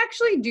 Well, I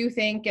actually do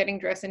think getting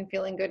dressed and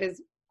feeling good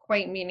is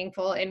quite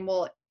meaningful and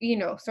will,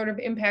 sort of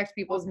impact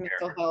people's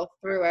mental health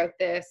throughout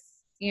this,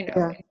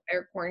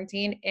 entire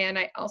quarantine. And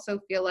I also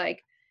feel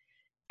like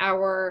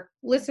our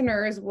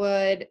listeners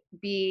would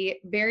be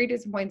very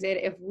disappointed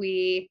if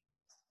we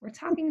were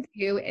talking to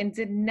you and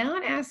did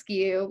not ask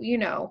you,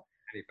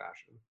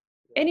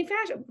 any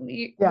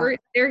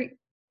fashion.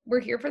 We're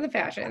here for the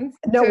fashions.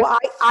 No, well,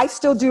 I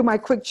still do my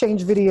quick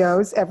change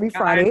videos every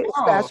Friday. It's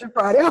Fashion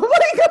Friday. Oh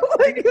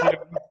my God.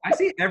 I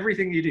see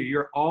everything you do.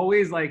 You're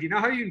always like,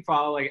 how you can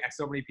follow like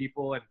so many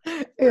people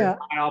and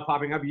all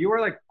popping up. You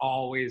are like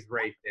always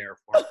right there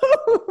for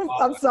me.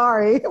 I'm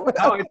sorry.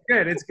 No, it's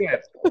good. It's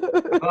good.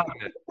 I love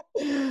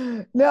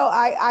it. No,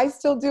 I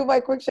still do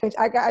my quick change.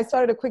 I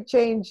started a quick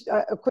change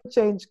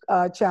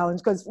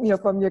challenge because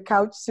from your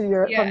couch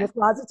to from your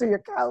closet to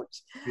your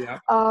couch. Yeah.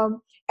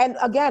 And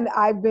again,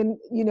 I've been,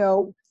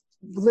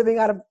 living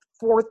out of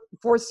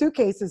four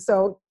suitcases.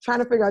 So trying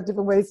to figure out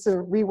different ways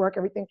to rework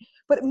everything.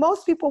 But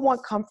most people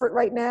want comfort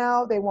right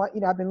now. They want,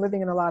 I've been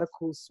living in a lot of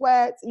cool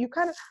sweats. You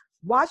kind of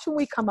watch when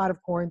we come out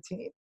of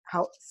quarantine,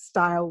 how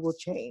style will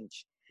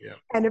change. Yeah.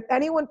 And if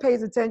anyone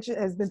has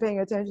been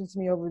paying attention to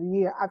me over the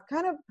year, I've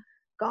kind of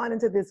gone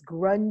into this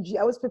grungy.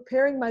 I was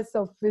preparing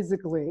myself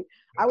physically.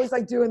 I was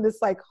like doing this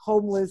like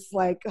homeless,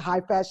 like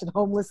high fashion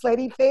homeless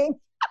lady thing.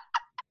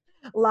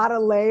 A lot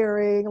of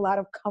layering, a lot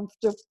of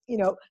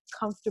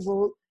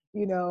comfortable,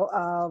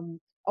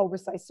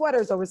 oversized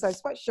sweaters,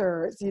 oversized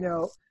sweatshirts,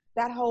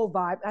 that whole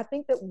vibe. I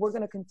think that we're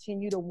going to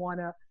continue to want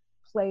to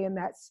play in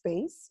that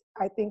space.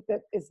 I think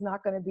that we're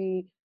not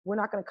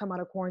going to come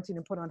out of quarantine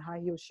and put on high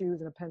heel shoes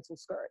and a pencil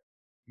skirt.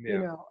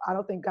 Yeah. I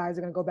don't think guys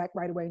are going to go back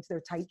right away into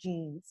their tight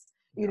jeans.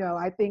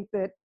 I think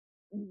that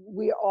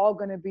we're all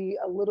going to be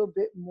a little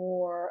bit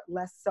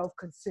less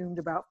self-consumed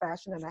about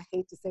fashion. And I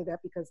hate to say that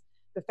because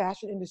the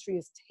fashion industry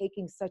is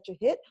taking such a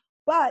hit,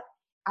 but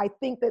I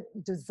think that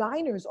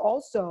designers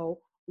also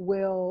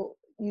will,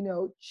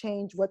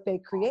 change what they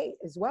create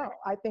as well.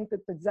 I think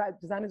that the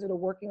designers that are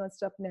working on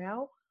stuff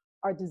now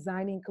are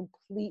designing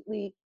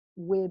completely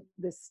with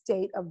the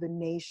state of the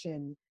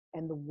nation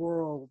and the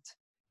world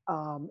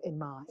in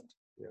mind.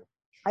 Yeah.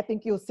 I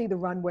think you'll see the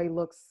runway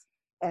looks,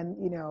 and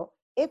you know,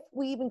 if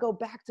we even go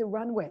back to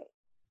runway,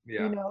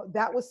 Yeah. you know,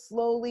 that was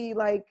slowly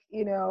like,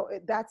 you know,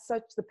 that's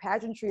such, the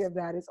pageantry of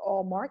that is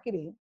all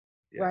marketing,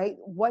 Yeah. right?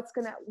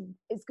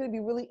 It's gonna be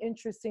really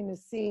interesting to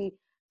see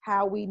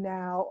how we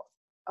now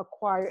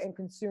acquire and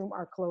consume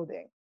our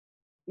clothing.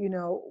 You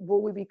know,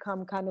 will we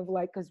become kind of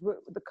like, because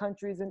the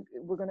country's and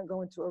we're going to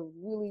go into a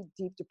really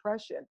deep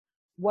depression.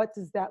 What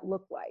does that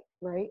look like,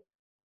 right?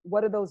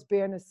 What do those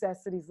bare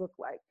necessities look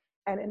like?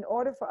 And in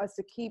order for us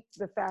to keep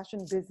the fashion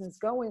business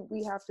going,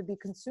 we have to be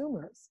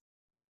consumers.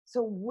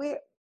 So where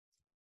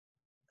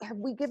have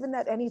we given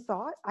that any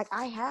thought? Like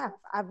I have.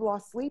 I've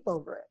lost sleep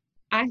over it.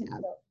 I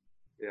have.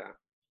 Yeah.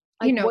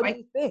 Like, You know, what do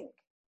you think?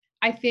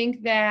 I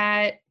think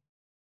that,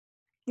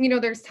 you know,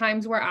 there's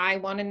times where I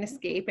want an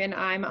escape and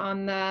I'm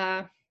on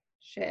the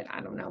I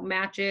don't know,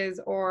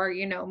 Matches or,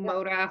 you know,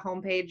 Moda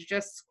homepage,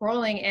 just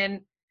scrolling, and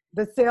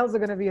The sales are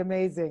going to be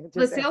amazing. the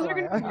Just sales are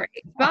going to be FYI.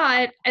 great.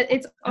 But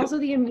it's also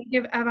the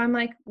immediate of, I'm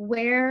like,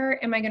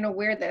 where am I going to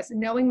wear this?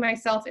 Knowing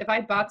myself, if I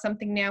bought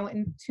something now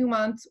in 2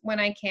 months when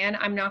I can,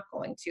 I'm not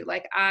going to.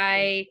 Like,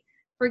 I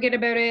forget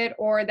about it,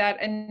 or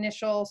that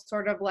initial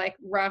sort of like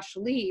rush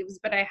leaves.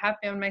 But I have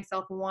found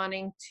myself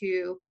wanting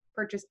to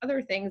purchase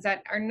other things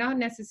that are not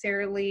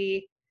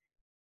necessarily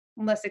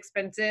less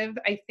expensive.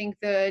 I think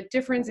the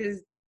difference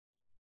is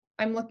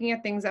I'm looking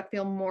at things that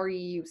feel more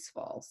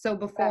useful. So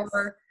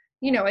before,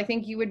 you know, I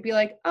think you would be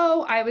like,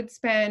 oh, I would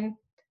spend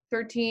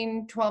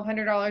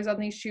 $1,300-$1,200 on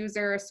these shoes,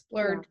 or a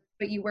splurge,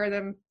 but you wear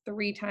them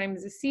 3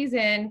 times a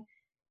season,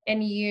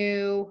 and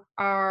you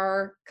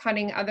are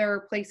cutting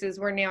other places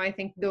where now I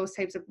think those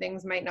types of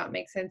things might not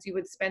make sense. You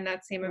would spend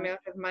that same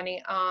amount of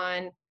money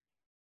on,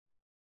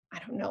 I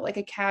don't know, like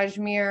a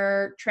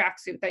cashmere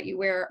tracksuit that you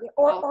wear.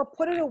 Or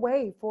put it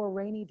away for a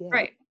rainy day.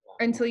 Right.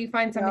 Until you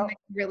find something know? that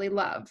you really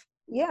love.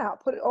 Yeah,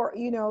 put it, or,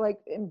 you know, like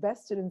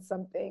invested in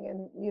something.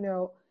 And, you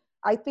know,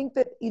 I think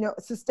that, you know,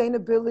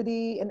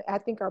 sustainability, and I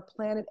think our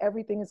planet,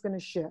 everything is going to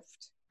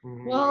shift.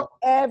 Mhm. Well,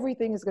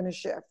 Everything is going to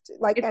shift.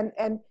 Like,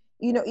 and,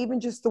 you know, even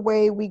just the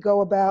way we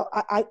go about,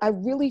 I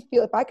really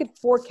feel, if I could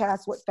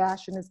forecast what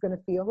fashion is going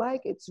to feel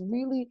like, it's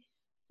really,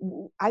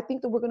 I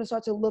think that we're going to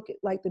start to look at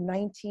like the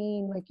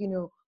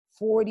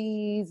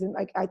 40s. And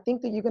like, I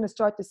think that you're going to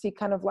start to see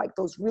kind of like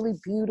those really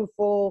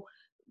beautiful,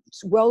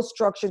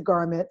 well-structured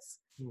garments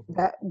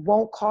that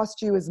won't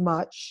cost you as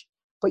much,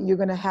 but you're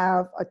going to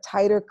have a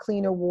tighter,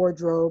 cleaner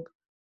wardrobe.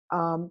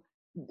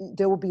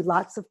 There will be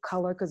lots of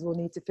color because we'll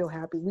need to feel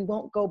happy. We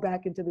won't go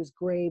back into this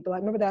gray, but I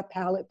remember that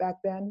palette back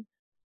then,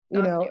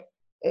 you know,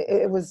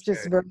 it was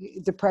just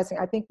very depressing.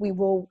 I think there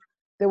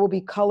will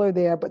be color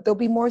there, but there'll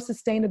be more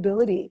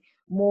sustainability,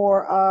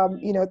 more,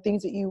 you know,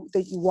 things that you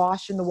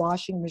wash in the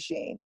washing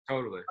machine.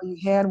 Totally. Or you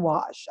hand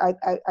wash.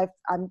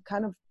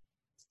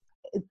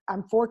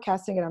 I'm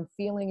forecasting it. I'm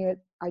feeling it.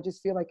 I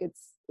just feel like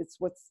it's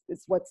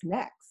what's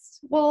next.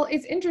 Well,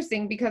 it's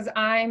interesting because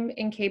I'm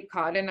in Cape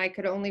Cod and I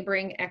could only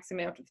bring X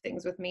amount of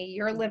things with me.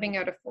 You're living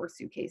out of 4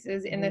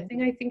 suitcases. And the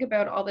thing I think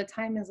about all the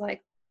time is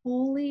like,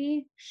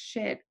 holy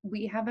shit,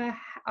 we have a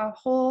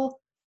whole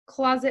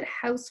closet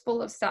house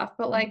full of stuff,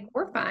 but like,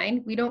 we're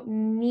fine. We don't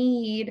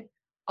need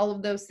all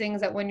of those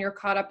things that when you're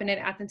caught up in it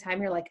at the time,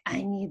 you're like,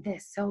 I need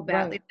this so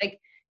badly. Like,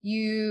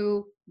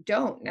 you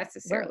don't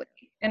necessarily.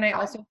 And I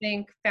also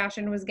think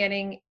fashion was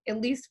getting,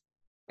 at least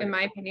in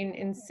my opinion,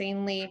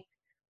 insanely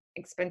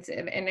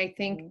expensive. And I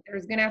think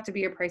there's going to have to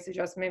be a price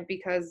adjustment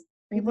because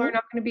people are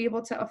not going to be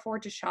able to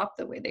afford to shop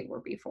the way they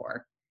were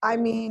before. I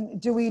mean,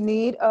 do we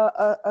need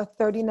a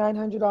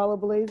 $3,900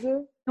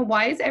 blazer?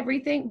 Why is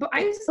everything, but I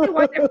used to say,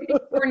 why is everything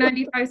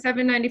 $495,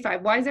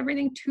 $795? Why is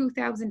everything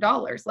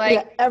 $2,000?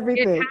 Like,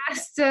 everything. It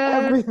has to,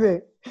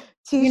 everything.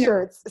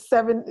 T-shirts,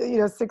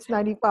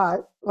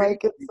 $695.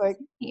 Like, it's like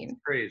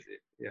crazy.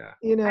 Yeah.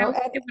 You know,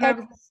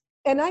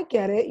 and I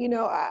get it. You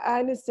know, I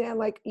understand,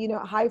 like, you know,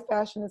 high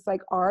fashion is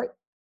like art.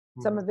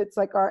 Some of it's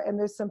like art, and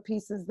there's some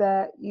pieces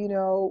that, you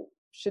know,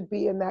 should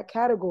be in that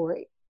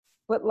category.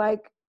 But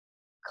like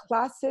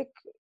classic,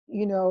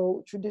 you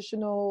know,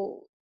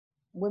 traditional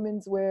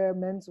women's wear,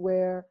 men's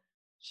wear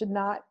should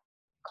not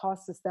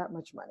cost us that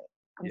much money.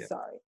 I'm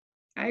sorry.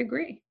 I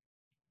agree.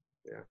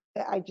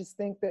 Yeah. I just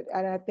think that,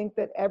 and I think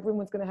that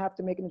everyone's going to have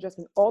to make an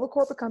adjustment. All the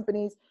corporate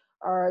companies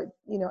are,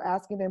 you know,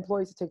 asking their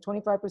employees to take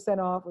 25%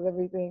 off of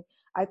everything.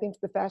 I think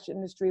the fashion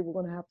industry, we're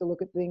going to have to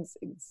look at things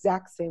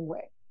exact same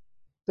way.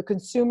 The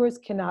consumers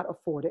cannot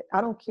afford it.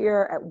 I don't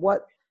care at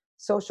what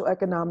social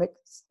economic,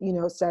 you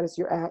know, status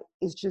you're at.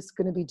 It's just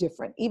going to be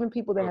different. Even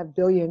people that have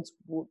billions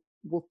will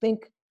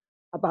think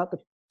about the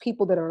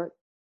people that are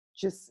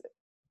just,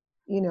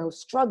 you know,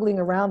 struggling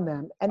around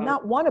them and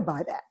not want to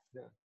buy that.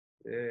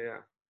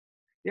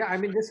 Yeah, I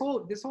mean, this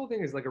whole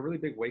thing is like a really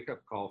big wake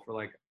up call for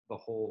like the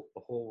whole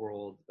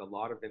world, a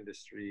lot of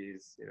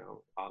industries, you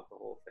know, the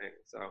whole thing.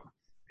 So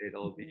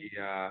it'll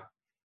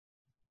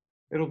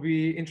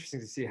be interesting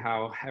to see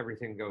how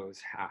everything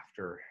goes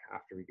after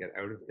we get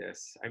out of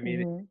this. I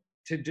mean,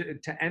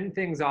 to end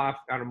things off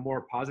on a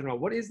more positive note,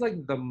 what is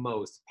like the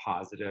most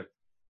positive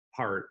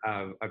part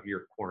of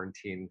your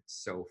quarantine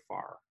so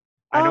far?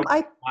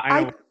 I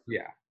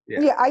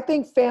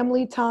think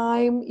family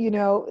time,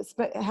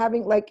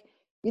 having like,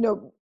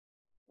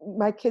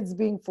 my kids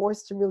being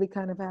forced to really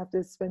kind of have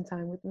to spend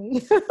time with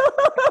me.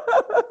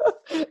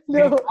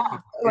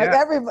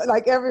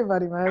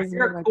 Everybody, my husband.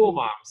 You're a cool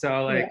mom,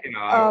 so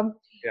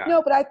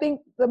No, but I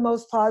think the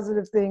most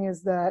positive thing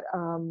is that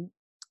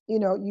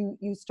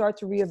you start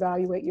to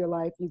reevaluate your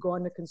life. You go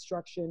into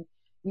construction,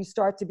 you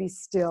start to be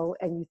still,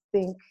 and you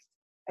think,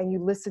 and you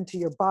listen to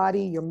your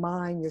body, your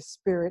mind, your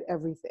spirit,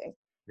 everything.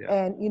 Yeah.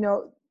 And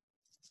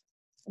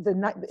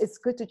it's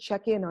good to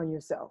check in on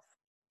yourself.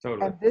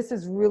 Totally. And this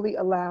has really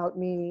allowed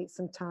me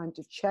some time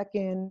to check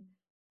in,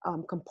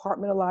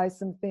 compartmentalize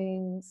some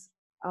things,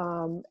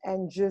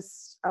 and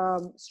just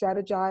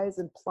strategize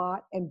and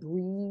plot and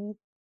breathe,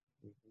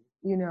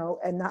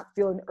 and not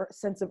feel a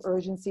sense of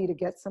urgency to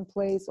get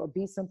someplace or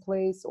be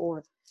someplace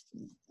or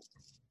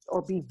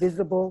be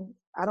visible.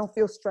 I don't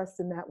feel stressed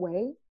in that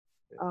way.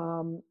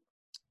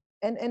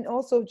 And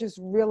also just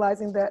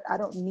realizing that I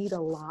don't need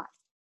a lot.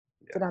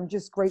 But I'm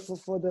just grateful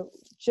for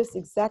just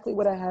exactly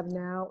what I have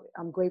now.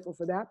 I'm grateful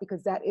for that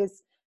because that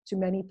is, to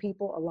many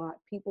people, a lot.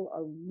 People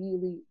are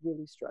really,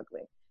 really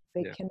struggling.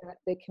 They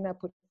cannot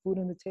put food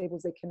on the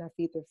tables. They cannot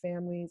feed their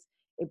families.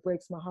 It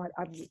breaks my heart.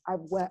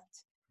 I've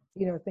wept,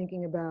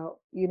 thinking about,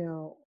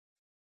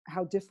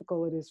 how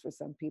difficult it is for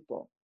some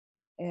people.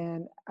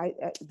 And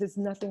there's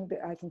nothing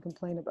that I can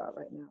complain about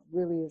right now.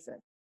 Really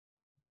isn't.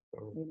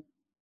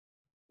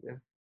 Yeah.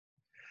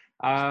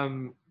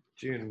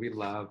 June, we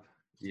love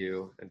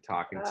you and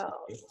talking to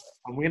you.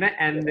 I'm going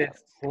to end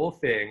this whole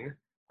thing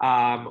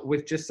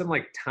with just some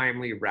like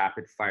timely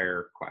rapid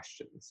fire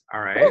questions.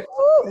 All right.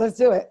 Ooh, let's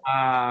do it.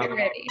 Get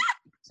ready.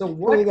 So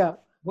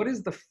what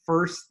is the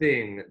first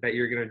thing that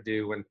you're going to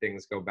do when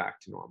things go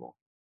back to normal?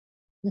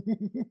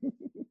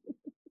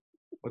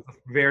 What's the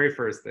very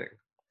first thing?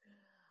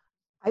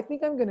 I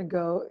think I'm going to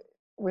go,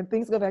 when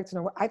things go back to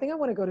normal, I think I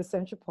want to go to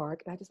Central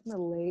Park and I just want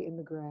to lay in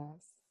the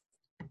grass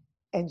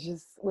and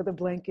just with a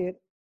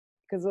blanket,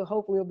 because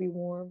hopefully it'll be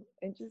warm,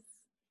 and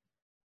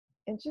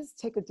just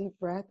take a deep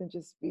breath and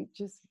just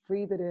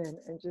breathe it in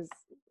and just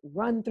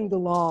run through the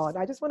lawn.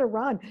 I just want to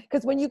run,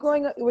 because when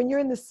you're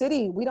in the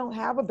city, we don't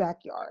have a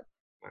backyard.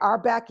 Our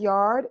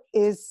backyard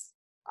is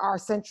our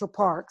Central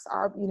Parks.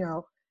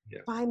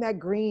 Find that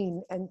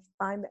green and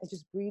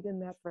just breathe in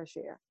that fresh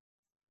air.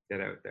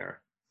 Get out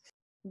there.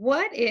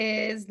 What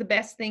is the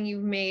best thing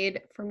you've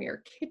made from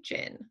your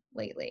kitchen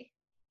lately?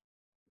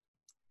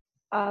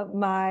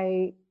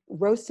 My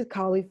roasted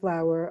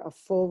cauliflower, a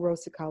full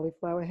roasted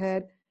cauliflower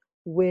head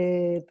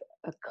with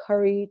a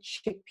curry,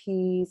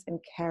 chickpeas, and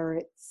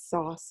carrot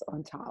sauce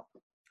on top.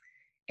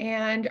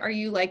 And are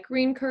you like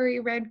green curry,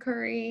 red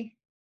curry?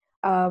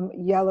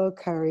 Yellow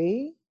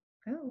curry.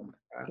 Oh.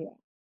 Yeah.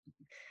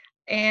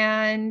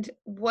 And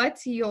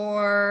what's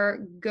your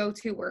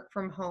go-to work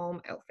from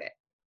home outfit?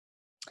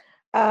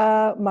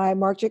 My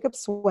Marc Jacobs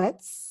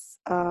sweats,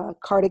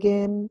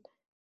 cardigan,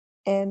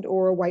 and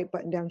or a white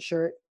button-down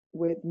shirt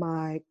with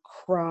my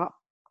crop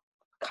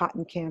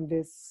cotton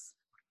canvas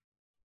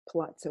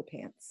palazzo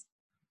pants.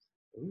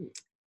 Ooh,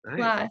 nice.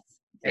 Plus,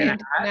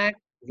 neck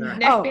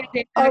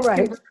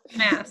bandana,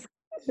 mask.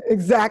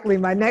 Exactly,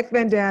 my neck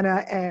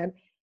bandana and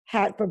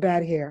hat for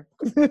bad hair.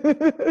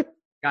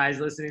 Guys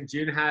listening,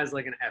 June has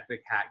like an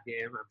epic hat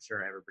game. I'm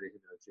sure everybody who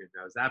knows June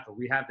knows that, but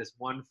we have this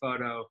one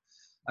photo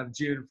of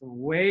June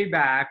from way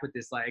back with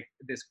this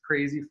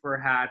crazy fur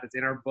hat that's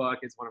in our book.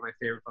 It's one of my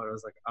favorite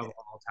photos of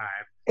all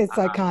time. It's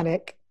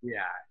iconic.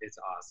 Yeah, it's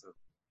awesome.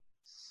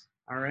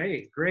 All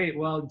right, great.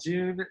 Well,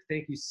 June,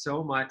 thank you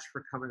so much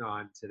for coming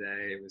on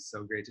today. It was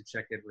so great to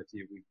check in with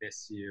you. We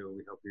miss you.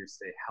 We hope you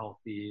stay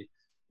healthy,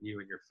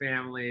 you and your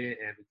family,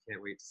 and we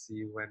can't wait to see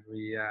you when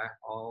we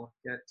all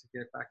get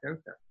back out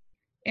there.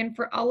 And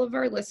for all of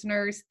our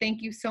listeners,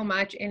 thank you so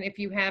much. And if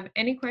you have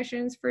any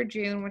questions for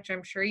June, which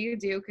I'm sure you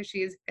do because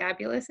she is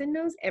fabulous and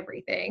knows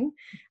everything,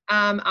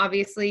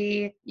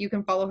 obviously you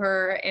can follow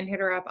her and hit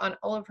her up on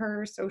all of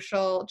her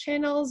social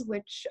channels,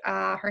 which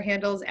her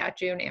handle's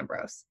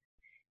 @JuneAmbrose.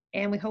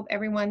 And we hope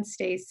everyone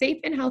stays safe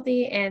and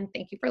healthy. And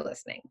thank you for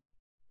listening.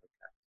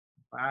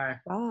 Bye.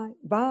 Bye.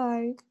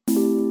 Bye.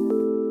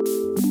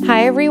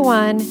 Hi,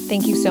 everyone.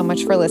 Thank you so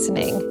much for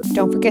listening.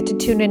 Don't forget to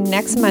tune in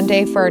next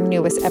Monday for our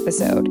newest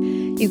episode.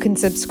 You can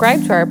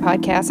subscribe to our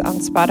podcast on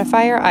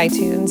Spotify or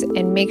iTunes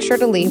and make sure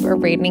to leave a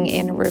rating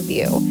and a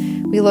review.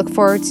 We look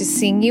forward to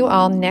seeing you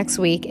all next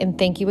week, and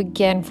thank you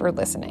again for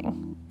listening.